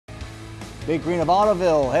Big Green of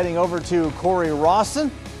Ottoville heading over to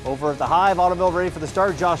Cory-Rawson. Over at the Hive, Ottoville ready for the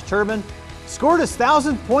start. Josh Turbin scored his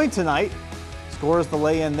 1,000th point tonight. Scores the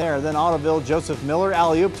lay-in there. Then Ottoville, Joseph Miller,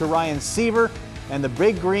 alley-oop to Ryan Seaver. And the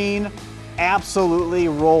Big Green absolutely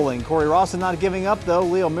rolling. Cory-Rawson not giving up though.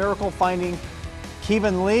 Leo Miracle finding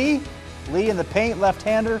Kevin Lee. Lee in the paint,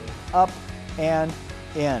 left-hander, up and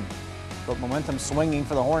in. But momentum swinging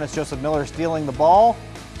for the Hornets. Joseph Miller stealing the ball.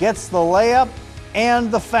 Gets the layup and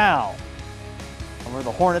the foul. Where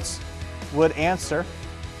the Hornets would answer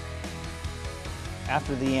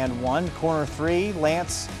after the and one. Corner three,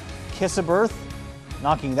 Lance Kisseberth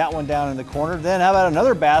knocking that one down in the corner. Then how about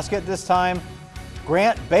another basket? This time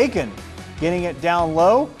Grant Bacon getting it down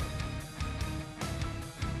low.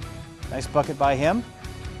 Nice bucket by him.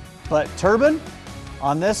 But Turbin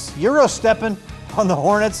on this, Euro stepping on the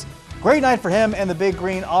Hornets. Great night for him, and the Big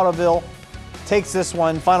Green Ottoville takes this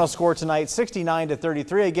one. Final score tonight,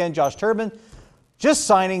 69-33. Again, Josh Turbin just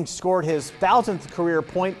signing, scored his 1,000th career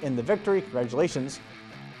point in the victory. Congratulations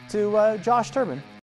to Josh Turbin.